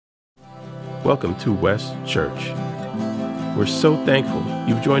Welcome to West Church. We're so thankful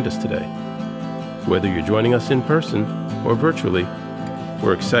you've joined us today. Whether you're joining us in person or virtually,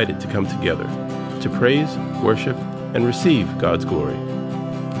 we're excited to come together to praise, worship, and receive God's glory.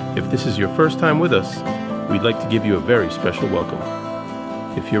 If this is your first time with us, we'd like to give you a very special welcome.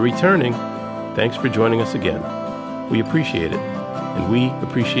 If you're returning, thanks for joining us again. We appreciate it, and we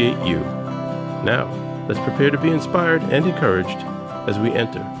appreciate you. Now, let's prepare to be inspired and encouraged as we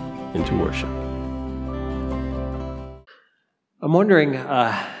enter into worship. I'm wondering,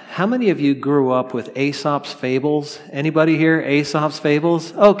 how many of you grew up with Aesop's Fables? Anybody here? Aesop's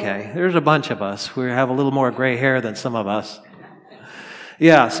Fables? Okay, there's a bunch of us. We have a little more gray hair than some of us.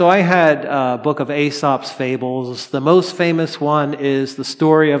 Yeah, so I had a book of Aesop's Fables. The most famous one is the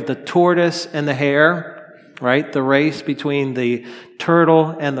story of the tortoise and the hare, right? The race between the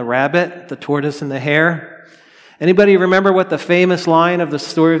turtle and the rabbit, the tortoise and the hare. Anybody remember what the famous line of the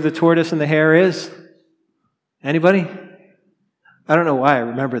story of the tortoise and the hare is? Anybody? I don't know why I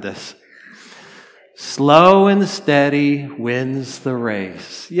remember this. Slow and steady wins the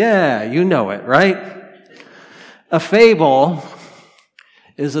race. Yeah, you know it, right? A fable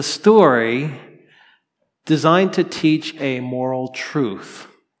is a story designed to teach a moral truth.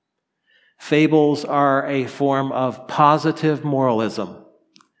 Fables are a form of positive moralism.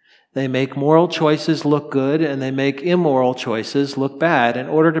 They make moral choices look good and they make immoral choices look bad in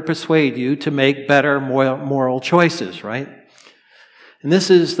order to persuade you to make better moral choices, right? And this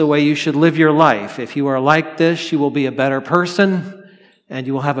is the way you should live your life. If you are like this, you will be a better person and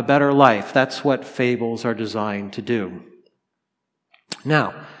you will have a better life. That's what fables are designed to do.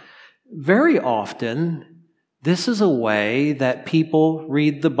 Now, very often, this is a way that people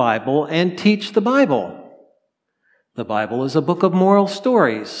read the Bible and teach the Bible. The Bible is a book of moral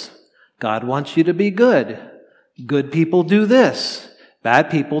stories. God wants you to be good. Good people do this. Bad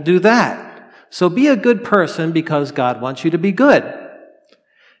people do that. So be a good person because God wants you to be good.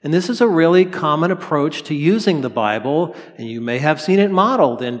 And this is a really common approach to using the Bible, and you may have seen it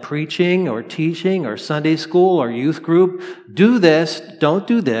modeled in preaching or teaching or Sunday school or youth group. Do this, don't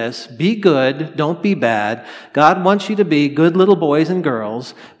do this. Be good, don't be bad. God wants you to be good little boys and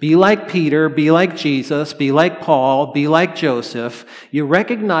girls. Be like Peter, be like Jesus, be like Paul, be like Joseph. You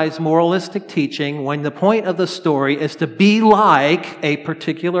recognize moralistic teaching when the point of the story is to be like a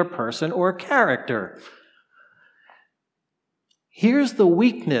particular person or character. Here's the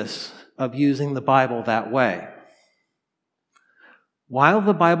weakness of using the Bible that way. While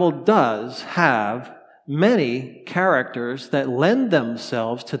the Bible does have many characters that lend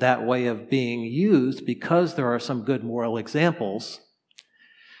themselves to that way of being used because there are some good moral examples,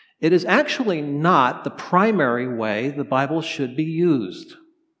 it is actually not the primary way the Bible should be used.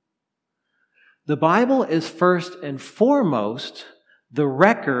 The Bible is first and foremost the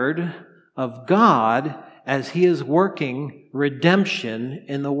record of God as He is working redemption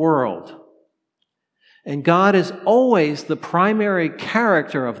in the world. And God is always the primary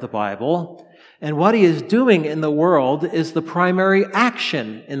character of the Bible, and what He is doing in the world is the primary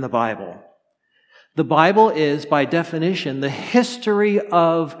action in the Bible. The Bible is, by definition, the history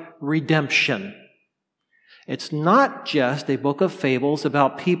of redemption. It's not just a book of fables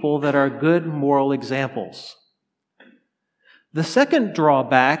about people that are good moral examples. The second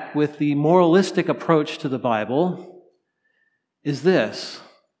drawback with the moralistic approach to the Bible is this.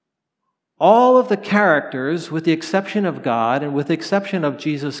 All of the characters, with the exception of God and with the exception of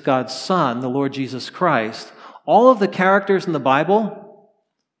Jesus, God's Son, the Lord Jesus Christ, all of the characters in the Bible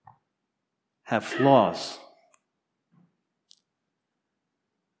have flaws.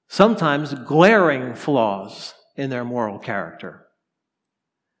 Sometimes glaring flaws in their moral character.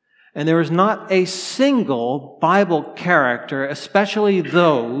 And there is not a single Bible character, especially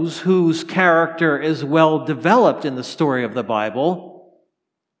those whose character is well developed in the story of the Bible,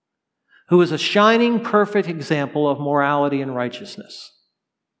 who is a shining, perfect example of morality and righteousness.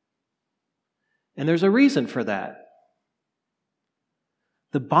 And there's a reason for that.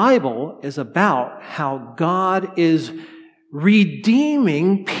 The Bible is about how God is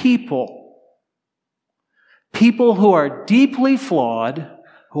redeeming people. People who are deeply flawed,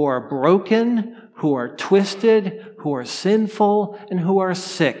 who are broken, who are twisted, who are sinful, and who are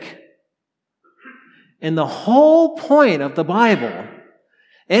sick. And the whole point of the Bible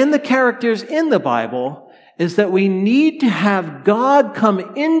and the characters in the Bible is that we need to have God come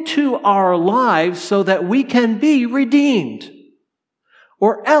into our lives so that we can be redeemed.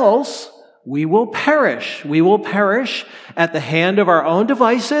 Or else we will perish. We will perish at the hand of our own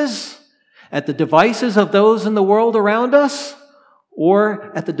devices, at the devices of those in the world around us,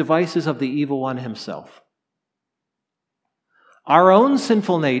 or at the devices of the evil one himself. Our own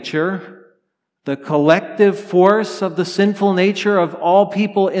sinful nature the collective force of the sinful nature of all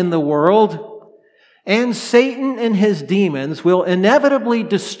people in the world, and Satan and his demons will inevitably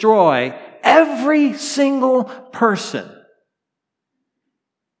destroy every single person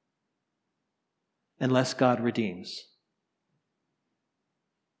unless God redeems.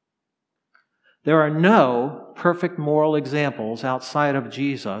 There are no perfect moral examples outside of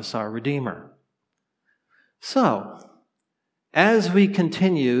Jesus, our Redeemer. So, as we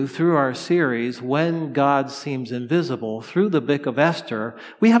continue through our series, When God Seems Invisible, through the book of Esther,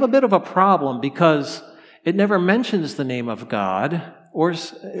 we have a bit of a problem because it never mentions the name of God or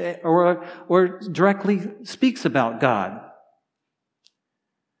directly speaks about God.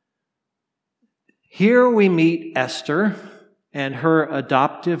 Here we meet Esther and her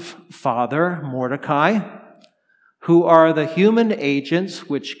adoptive father, Mordecai, who are the human agents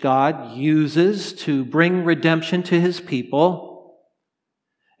which God uses to bring redemption to his people.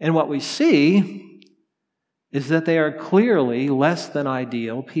 And what we see is that they are clearly less than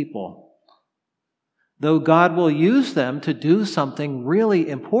ideal people. Though God will use them to do something really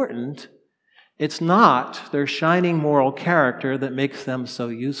important, it's not their shining moral character that makes them so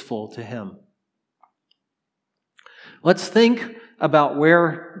useful to him. Let's think about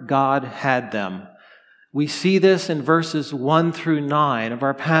where God had them. We see this in verses 1 through 9 of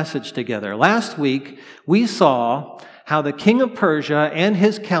our passage together. Last week, we saw how the king of Persia and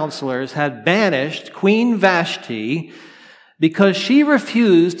his counselors had banished Queen Vashti because she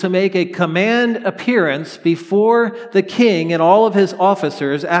refused to make a command appearance before the king and all of his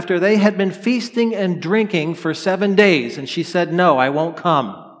officers after they had been feasting and drinking for 7 days. And she said, "No, I won't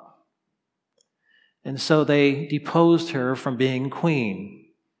come." And so they deposed her from being queen.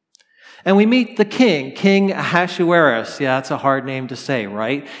 And we meet the king, King Ahasuerus. Yeah, that's a hard name to say,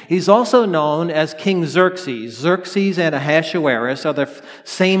 right? He's also known as King Xerxes. Xerxes and Ahasuerus are the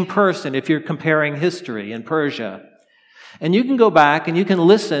same person if you're comparing history in Persia. And you can go back and you can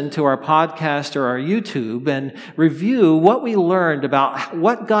listen to our podcast or our YouTube and review what we learned about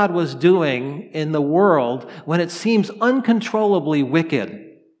what God was doing in the world when it seems uncontrollably wicked.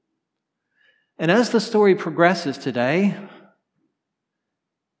 And as the story progresses today,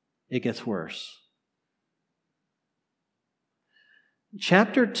 it gets worse.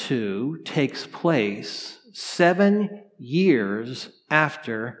 Chapter 2 takes place 7 years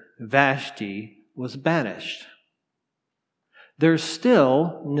after Vashti was banished. There's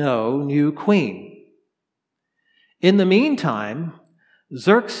still no new queen. In the meantime,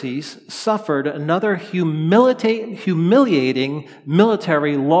 Xerxes suffered another humiliating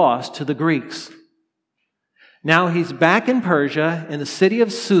military loss to the Greeks. Now he's back in Persia, in the city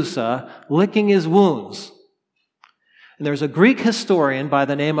of Susa, licking his wounds. And there's a Greek historian by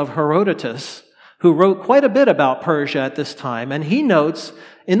the name of Herodotus who wrote quite a bit about Persia at this time, and he notes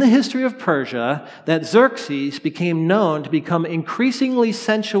in the history of Persia that Xerxes became known to become increasingly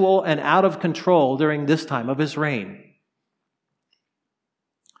sensual and out of control during this time of his reign.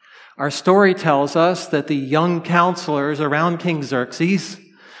 Our story tells us that the young counselors around King Xerxes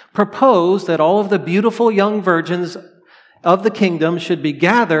proposed that all of the beautiful young virgins of the kingdom should be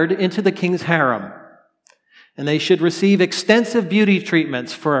gathered into the king's harem. And they should receive extensive beauty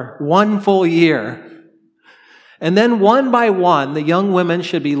treatments for 1 full year. And then one by one, the young women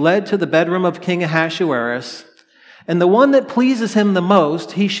should be led to the bedroom of King Ahasuerus. And the one that pleases him the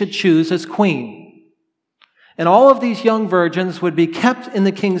most, he should choose as queen. And all of these young virgins would be kept in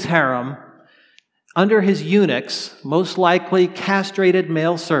the king's harem under his eunuchs, most likely castrated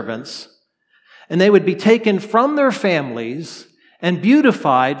male servants, and they would be taken from their families and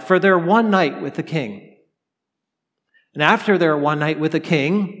beautified for their one night with the king. And after their one night with the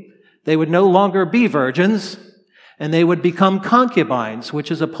king, they would no longer be virgins, and they would become concubines,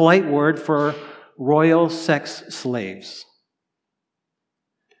 which is a polite word for royal sex slaves.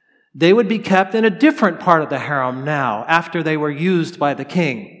 They would be kept in a different part of the harem now, after they were used by the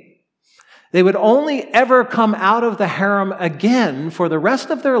king. They would only ever come out of the harem again for the rest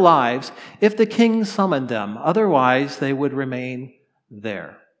of their lives if the king summoned them. Otherwise, they would remain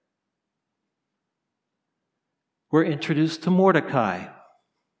there. We're introduced to Mordecai.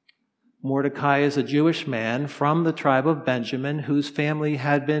 Mordecai is a Jewish man from the tribe of Benjamin whose family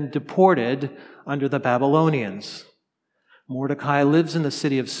had been deported under the Babylonians. Mordecai lives in the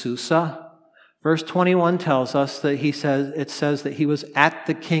city of Susa. Verse 21 tells us that it says that he was at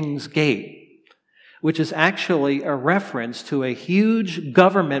the king's gate, which is actually a reference to a huge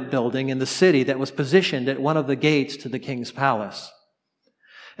government building in the city that was positioned at one of the gates to the king's palace.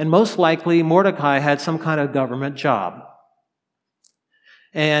 And most likely, Mordecai had some kind of government job.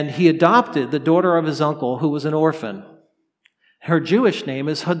 And he adopted the daughter of his uncle, who was an orphan. Her Jewish name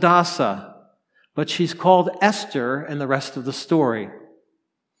is Hadassah. but she's called Esther in the rest of the story.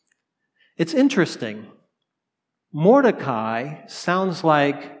 It's interesting. Mordecai sounds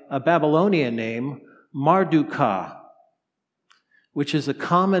like a Babylonian name, Mardukah, which is a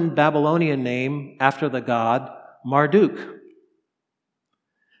common Babylonian name after the god Marduk.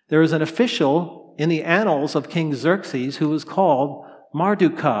 There is an official in the annals of King Xerxes who was called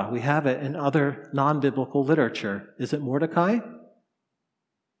Mardukah. We have it in other non-biblical literature. Is it Mordecai?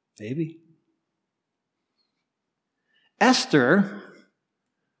 Maybe. Esther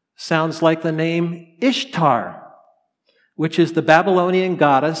sounds like the name Ishtar, which is the Babylonian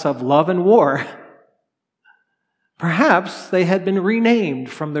goddess of love and war. Perhaps they had been renamed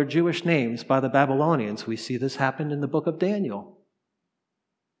from their Jewish names by the Babylonians. We see this happen in the book of Daniel.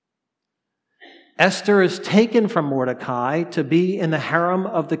 Esther is taken from Mordecai to be in the harem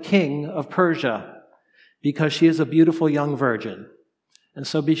of the king of Persia because she is a beautiful young virgin. And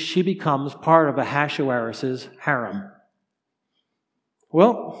so she becomes part of Ahasuerus' harem.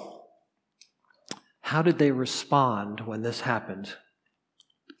 Well, how did they respond when this happened?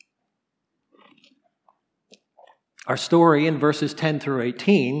 Our story in verses 10 through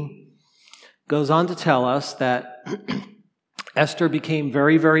 18 goes on to tell us that Esther became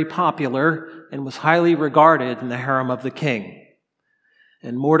very, very popular and was highly regarded in the harem of the king.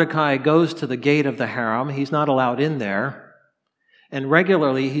 And Mordecai goes to the gate of the harem. He's not allowed in there. And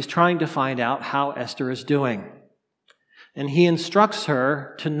regularly he's trying to find out how Esther is doing. And he instructs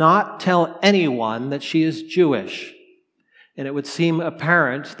her to not tell anyone that she is Jewish. And it would seem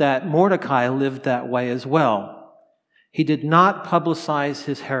apparent that Mordecai lived that way as well. He did not publicize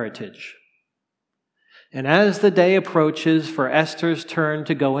his heritage. And as the day approaches for Esther's turn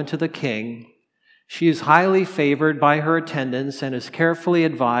to go into the king, she is highly favored by her attendants and is carefully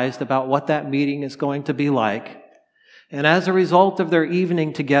advised about what that meeting is going to be like. And as a result of their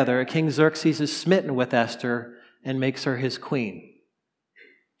evening together, King Xerxes is smitten with Esther and makes her his queen.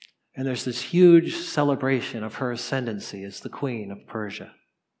 And there's this huge celebration of her ascendancy as the queen of Persia.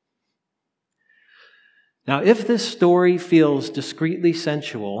 Now, if this story feels discreetly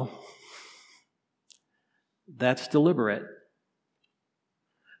sensual, that's deliberate.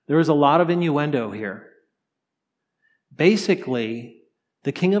 There is a lot of innuendo here. Basically,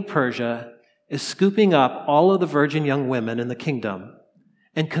 the king of Persia is scooping up all of the virgin young women in the kingdom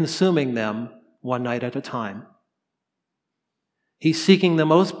and consuming them one night at a time. He's seeking the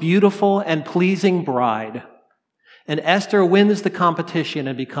most beautiful and pleasing bride, and Esther wins the competition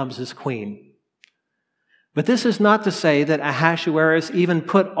and becomes his queen. But this is not to say that Ahasuerus even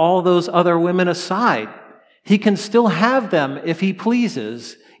put all those other women aside. He can still have them if he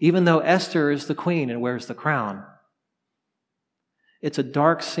pleases, even though Esther is the queen and wears the crown. It's a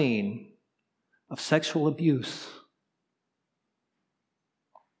dark scene of sexual abuse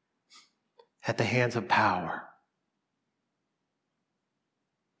at the hands of power.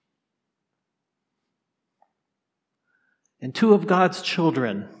 And two of God's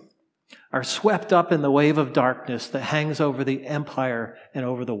children are swept up in the wave of darkness that hangs over the empire and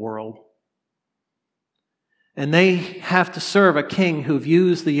over the world. And they have to serve a king who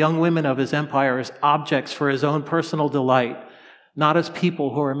views the young women of his empire as objects for his own personal delight, not as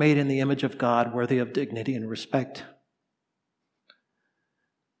people who are made in the image of God, worthy of dignity and respect.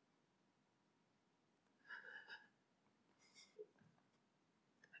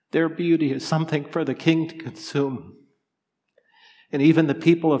 Their beauty is something for the king to consume. And even the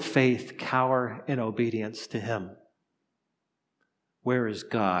people of faith cower in obedience to him. Where is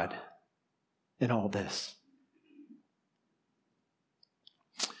God in all this?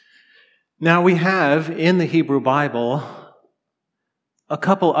 Now we have in the Hebrew Bible a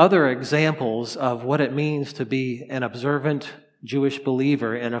couple other examples of what it means to be an observant Jewish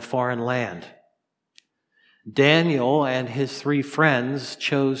believer in a foreign land. Daniel and his 3 friends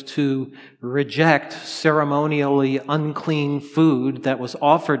chose to reject ceremonially unclean food that was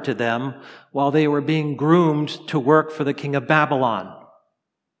offered to them while they were being groomed to work for the king of Babylon.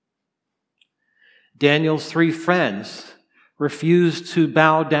 Daniel's 3 friends refused to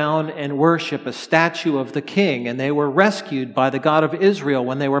bow down and worship a statue of the king, and they were rescued by the God of Israel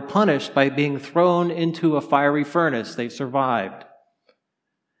when they were punished by being thrown into a fiery furnace. They survived.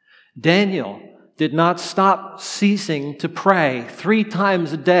 Daniel did not stop ceasing to pray 3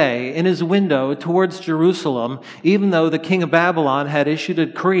 times a day in his window towards Jerusalem, even though the king of Babylon had issued a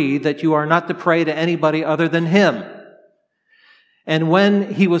decree that you are not to pray to anybody other than him. And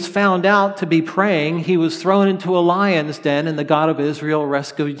when he was found out to be praying, he was thrown into a lion's den, and the God of Israel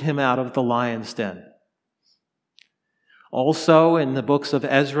rescued him out of the lion's den. Also, in the books of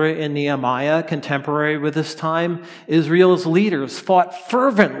Ezra and Nehemiah, contemporary with this time, Israel's leaders fought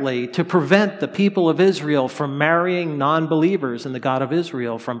fervently to prevent the people of Israel from marrying non-believers in the God of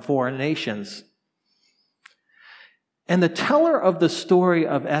Israel from foreign nations. And the teller of the story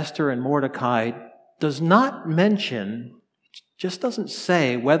of Esther and Mordecai does not mention, just doesn't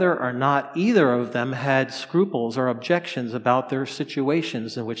say whether or not either of them had scruples or objections about their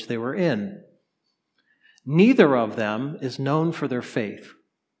situations in which they were in. Neither of them is known for their faith.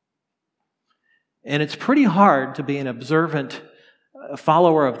 And it's pretty hard to be an observant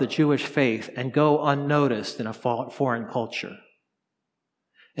follower of the Jewish faith and go unnoticed in a foreign culture.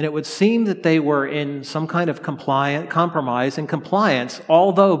 And it would seem that they were in some kind of compromise and compliance,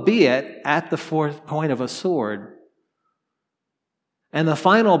 although be it at the fourth point of a sword. And the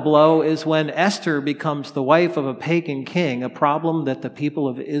final blow is when Esther becomes the wife of a pagan king, a problem that the people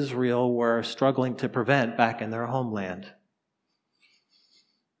of Israel were struggling to prevent back in their homeland.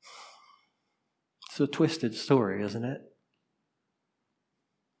 It's a twisted story, isn't it?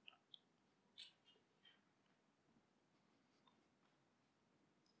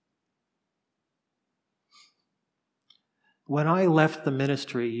 When I left the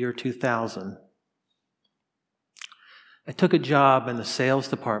ministry year 2000, I took a job in the sales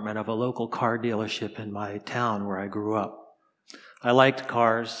department of a local car dealership in my town where I grew up. I liked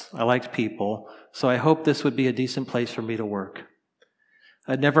cars, I liked people, so I hoped this would be a decent place for me to work.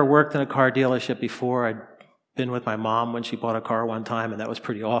 I'd never worked in a car dealership before. I'd been with my mom when she bought a car one time, and that was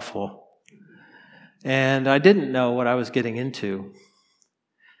pretty awful. And I didn't know what I was getting into.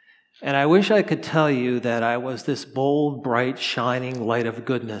 And I wish I could tell you that I was this bold, bright, shining light of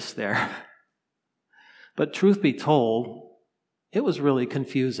goodness there. But truth be told, it was really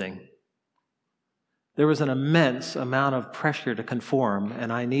confusing. There was an immense amount of pressure to conform,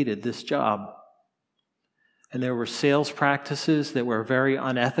 and I needed this job. And there were sales practices that were very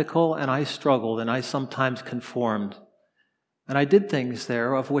unethical, and I struggled, and I sometimes conformed. And I did things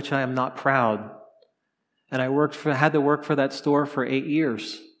there of which I am not proud. And I had to work for that store for 8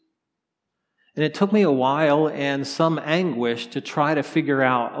 years. And it took me a while and some anguish to try to figure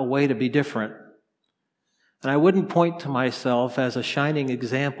out a way to be different. And I wouldn't point to myself as a shining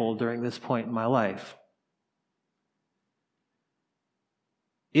example during this point in my life.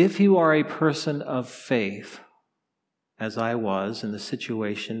 If you are a person of faith, as I was in the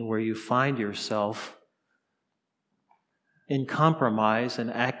situation where you find yourself in compromise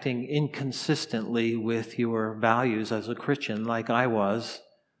and acting inconsistently with your values as a Christian, like I was,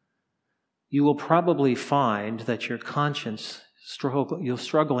 you will probably find that your conscience, you're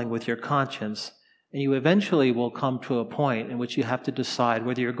struggling with your conscience, and you eventually will come to a point in which you have to decide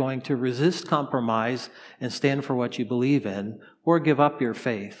whether you're going to resist compromise and stand for what you believe in, or give up your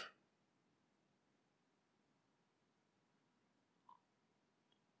faith.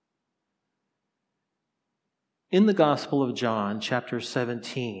 In the Gospel of John, chapter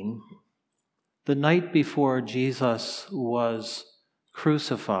 17, the night before Jesus was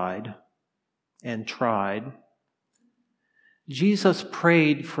crucified and tried, Jesus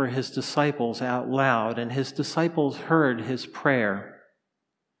prayed for his disciples out loud, and his disciples heard his prayer.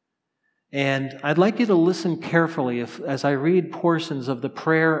 And I'd like you to listen carefully as I read portions of the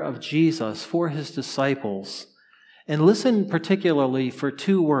prayer of Jesus for his disciples, and listen particularly for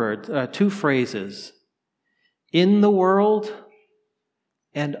two phrases: in the world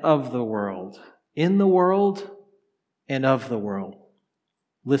and of the world. In the world and of the world.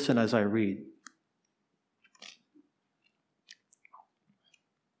 Listen as I read.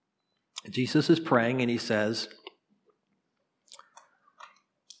 Jesus is praying and he says,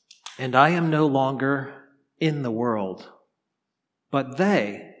 "And I am no longer in the world, but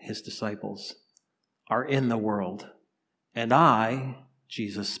they," his disciples, "are in the world. And I,"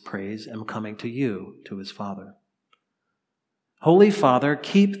 Jesus prays, "am coming to you," to his Father. "Holy Father,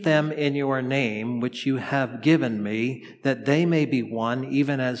 keep them in your name, which you have given me, that they may be one,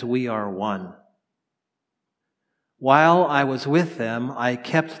 even as we are one. While I was with them, I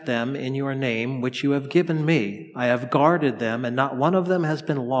kept them in your name, which you have given me. I have guarded them, and not one of them has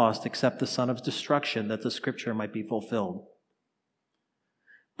been lost except the son of destruction, that the scripture might be fulfilled.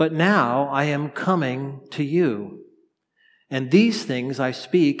 But now I am coming to you, and these things I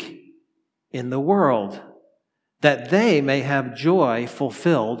speak in the world, that they may have joy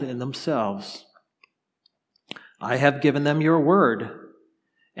fulfilled in themselves. I have given them your word,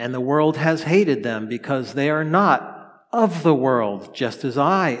 and the world has hated them because they are not of the world, just as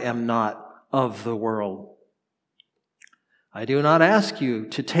I am not of the world. I do not ask you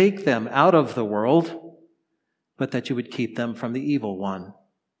to take them out of the world, but that you would keep them from the evil one.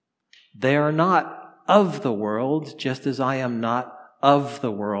 They are not of the world, just as I am not of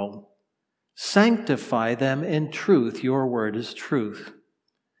the world. Sanctify them in truth. Your word is truth.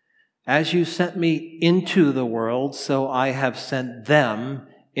 As you sent me into the world, so I have sent them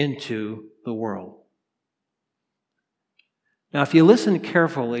into the world. Now, if you listen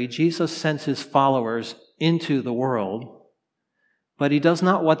carefully, Jesus sends his followers into the world, but he does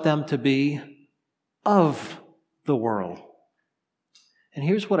not want them to be of the world. And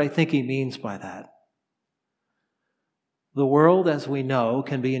here's what I think he means by that. The world, as we know,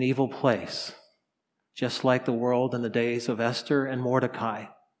 can be an evil place, just like the world in the days of Esther and Mordecai.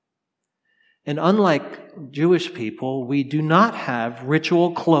 And unlike Jewish people, we do not have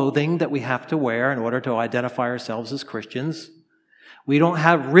ritual clothing that we have to wear in order to identify ourselves as Christians. We don't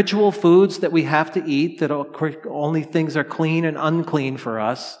have ritual foods that we have to eat, that only things are clean and unclean for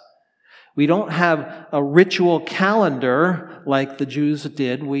us. We don't have a ritual calendar like the Jews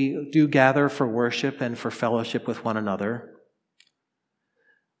did. We do gather for worship and for fellowship with one another.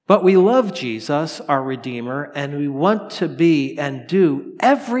 But we love Jesus, our Redeemer, and we want to be and do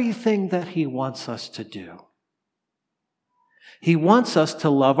everything that he wants us to do. He wants us to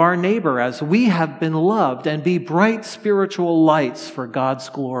love our neighbor as we have been loved and be bright spiritual lights for God's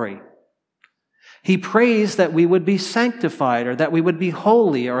glory. He prays that we would be sanctified, or that we would be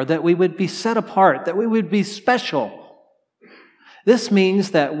holy, or that we would be set apart, that we would be special. This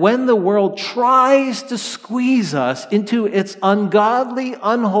means that when the world tries to squeeze us into its ungodly,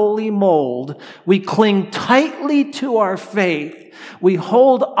 unholy mold, we cling tightly to our faith. We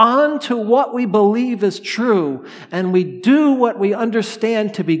hold on to what we believe is true, and we do what we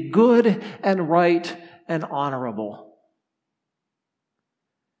understand to be good and right and honorable.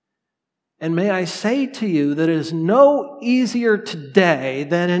 And may I say to you that it is no easier today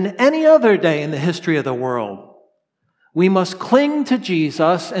than in any other day in the history of the world. We must cling to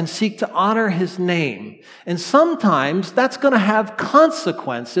Jesus and seek to honor his name. And sometimes that's going to have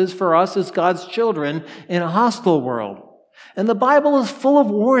consequences for us as God's children in a hostile world. And the Bible is full of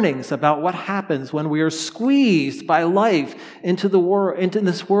warnings about what happens when we are squeezed by life into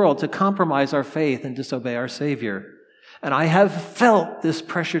this world to compromise our faith and disobey our Savior. And I have felt this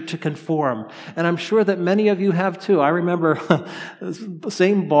pressure to conform. And I'm sure that many of you have too. I remember the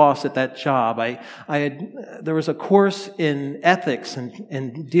same boss at that job. There was a course in ethics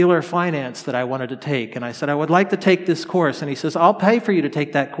and dealer finance that I wanted to take. And I said, I would like to take this course. And he says, I'll pay for you to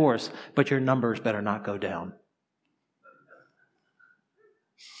take that course, but your numbers better not go down.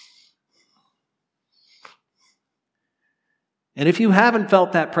 And if you haven't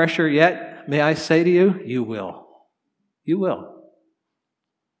felt that pressure yet, may I say to you, you will. You will.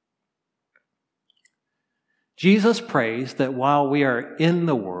 Jesus prays that while we are in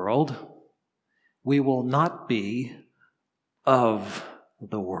the world, we will not be of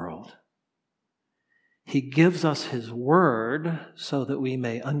the world. He gives us his word so that we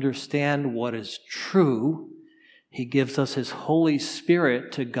may understand what is true. He gives us his Holy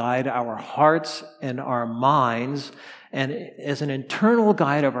Spirit to guide our hearts and our minds, and as an internal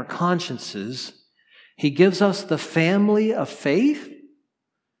guide of our consciences. He gives us the family of faith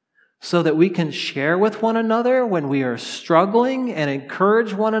so that we can share with one another when we are struggling and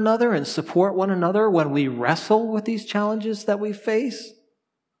encourage one another and support one another when we wrestle with these challenges that we face.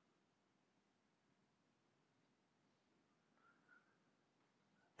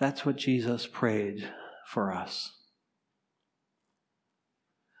 That's what Jesus prayed for us.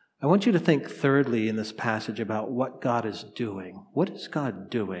 I want you to think thirdly in this passage about what God is doing. What is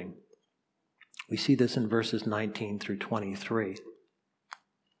God doing? We see this in verses 19 through 23.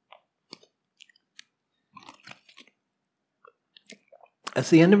 As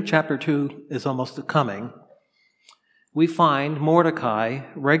the end of chapter 2 is almost coming, we find Mordecai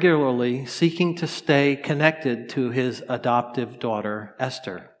regularly seeking to stay connected to his adoptive daughter,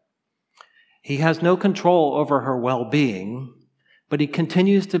 Esther. He has no control over her well-being, but he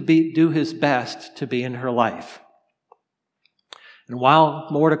continues to do his best to be in her life. And while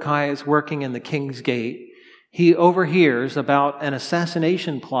Mordecai is working in the king's gate, he overhears about an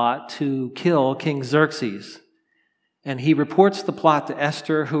assassination plot to kill King Xerxes. And he reports the plot to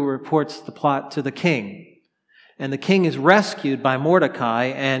Esther, who reports the plot to the king. And the king is rescued by Mordecai,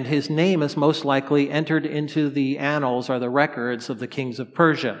 and his name is most likely entered into the annals or the records of the kings of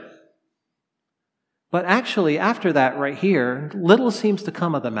Persia. But actually, after that right here, little seems to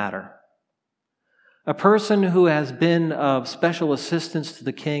come of the matter. A person who has been of special assistance to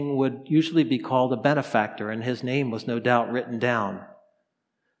the king would usually be called a benefactor, and his name was no doubt written down.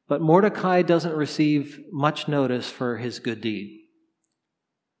 But Mordecai doesn't receive much notice for his good deed.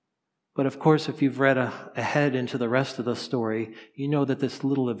 But of course, if you've read ahead into the rest of the story, you know that this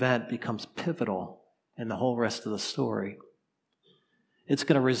little event becomes pivotal and the whole rest of the story. It's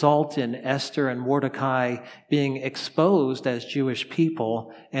going to result in Esther and Mordecai being exposed as Jewish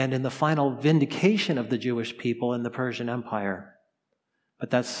people and in the final vindication of the Jewish people in the Persian Empire. But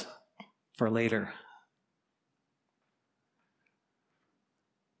that's for later.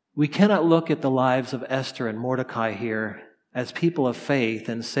 We cannot look at the lives of Esther and Mordecai here as people of faith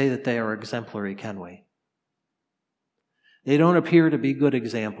and say that they are exemplary, can we? They don't appear to be good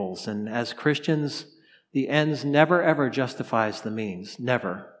examples, and as Christians, the ends never ever justifies the means,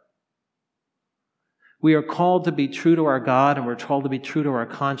 never. We are called to be true to our God, and we're called to be true to our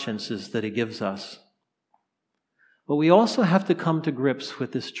consciences that He gives us. But we also have to come to grips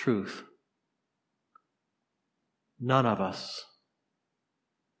with this truth. None of us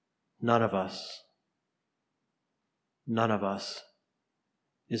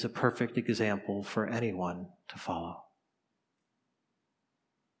is a perfect example for anyone to follow.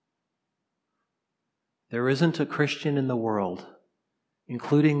 There isn't a Christian in the world,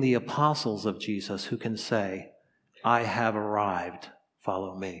 including the apostles of Jesus, who can say, "I have arrived,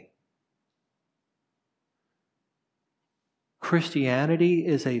 follow me." Christianity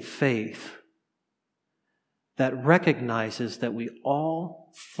is a faith that recognizes that we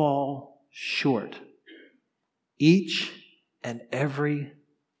all fall short, each and every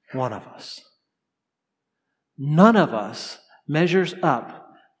one of us. None of us measures up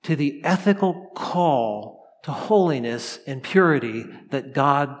to the ethical call to holiness and purity that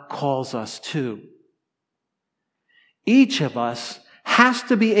God calls us to. Each of us has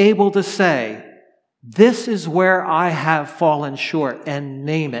to be able to say, "This is where I have fallen short," and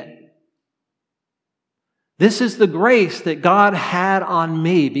name it. This is the grace that God had on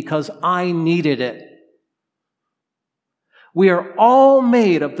me because I needed it. We are all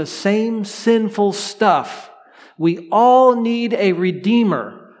made of the same sinful stuff. We all need a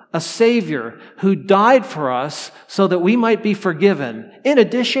Redeemer, a Savior who died for us so that we might be forgiven. In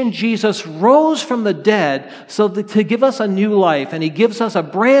addition, Jesus rose from the dead to give us a new life, and He gives us a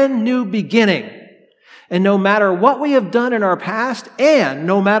brand new beginning. And no matter what we have done in our past, and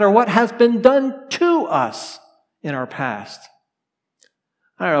no matter what has been done to us in our past,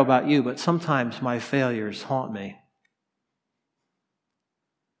 I don't know about you, but sometimes my failures haunt me.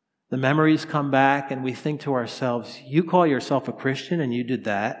 The memories come back and we think to ourselves, "You call yourself a Christian and you did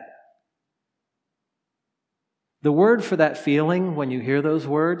that?" The word for that feeling when you hear those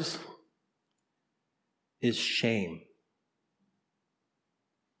words is shame.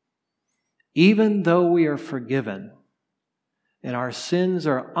 Even though we are forgiven and our sins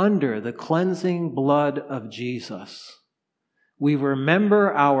are under the cleansing blood of Jesus, we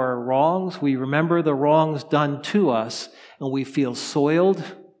remember our wrongs, we remember the wrongs done to us, and we feel soiled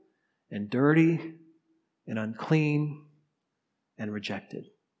and dirty and unclean and rejected.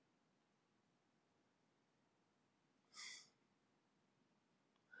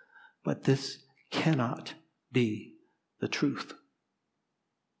 But this cannot be the truth.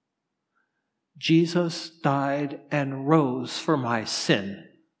 Jesus died and rose for my sin.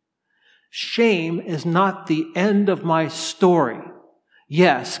 Shame is not the end of my story.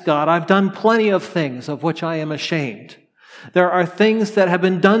 Yes, God, I've done plenty of things of which I am ashamed. There are things that have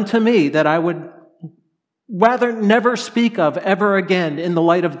been done to me that I would rather never speak of ever again in the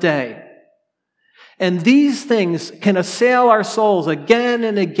light of day. And these things can assail our souls again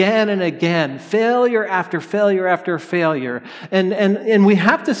and again and again, failure after failure after failure. And we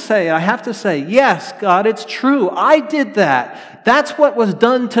have to say, I have to say, yes, God, it's true. I did that. That's what was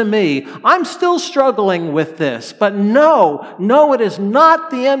done to me. I'm still struggling with this. But no, it is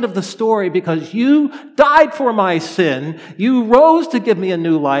not the end of the story, because you died for my sin. You rose to give me a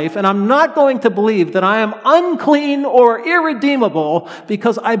new life. And I'm not going to believe that I am unclean or irredeemable,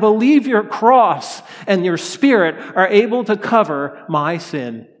 because I believe your cross and your Spirit are able to cover my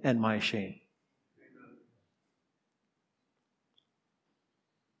sin and my shame.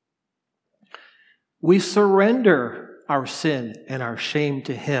 We surrender our sin and our shame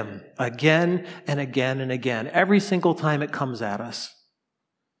to Him again and again and again, every single time it comes at us.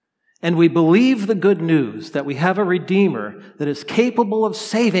 And we believe the good news that we have a Redeemer that is capable of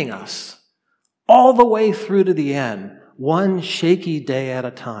saving us all the way through to the end, one shaky day at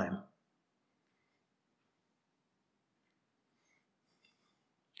a time.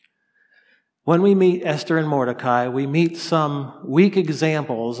 When we meet Esther and Mordecai, we meet some weak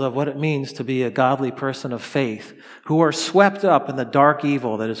examples of what it means to be a godly person of faith who are swept up in the dark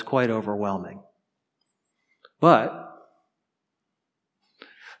evil that is quite overwhelming. But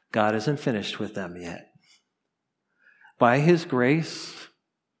God isn't finished with them yet. By His grace,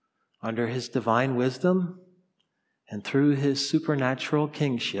 under His divine wisdom, and through His supernatural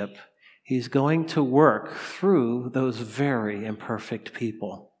kingship, He's going to work through those very imperfect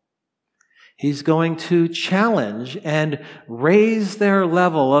people. He's going to challenge and raise their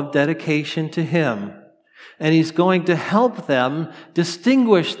level of dedication to Him. And He's going to help them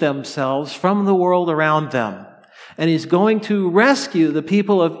distinguish themselves from the world around them. And He's going to rescue the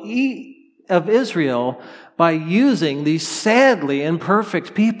people of Israel by using these sadly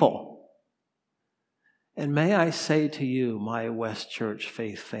imperfect people. And may I say to you, my West Church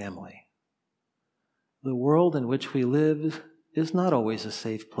faith family, the world in which we live is not always a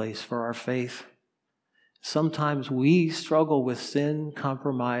safe place for our faith. Sometimes we struggle with sin,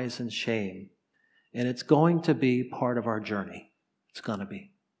 compromise, and shame. And it's going to be part of our journey. It's going to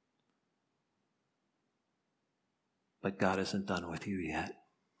be. But God isn't done with you yet.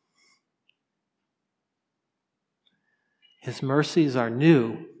 His mercies are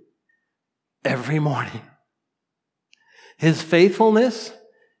new every morning. His faithfulness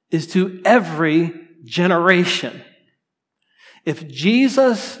is to every generation. If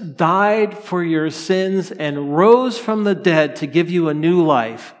Jesus died for your sins and rose from the dead to give you a new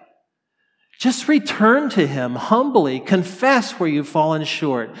life, just return to Him humbly, confess where you've fallen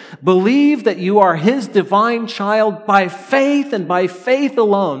short, believe that you are His divine child by faith and by faith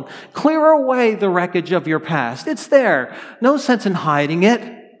alone. Clear away the wreckage of your past. It's there. No sense in hiding it.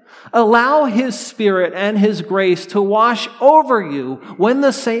 Allow His Spirit and His grace to wash over you when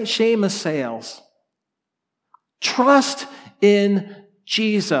the shame assails. Trust in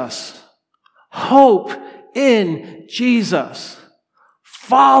Jesus. Hope in Jesus.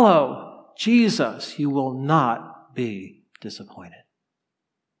 Follow Jesus. You will not be disappointed.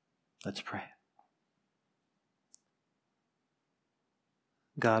 Let's pray.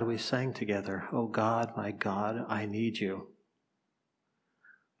 God, we sang together, "Oh God, my God, I need you.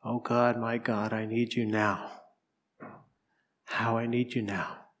 Oh God, my God, I need you now. How I need you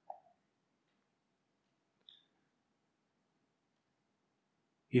now."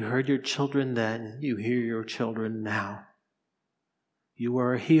 You heard your children then, you hear your children now. You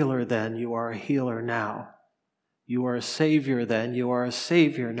were a healer then, you are a healer now. You were a Savior then, you are a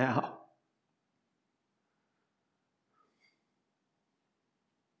Savior now.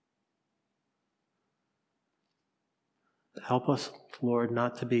 Help us, Lord,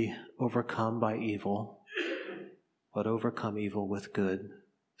 not to be overcome by evil, but overcome evil with good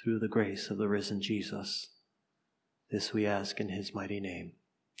through the grace of the risen Jesus. This we ask in His mighty name.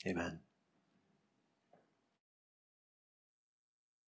 Amen.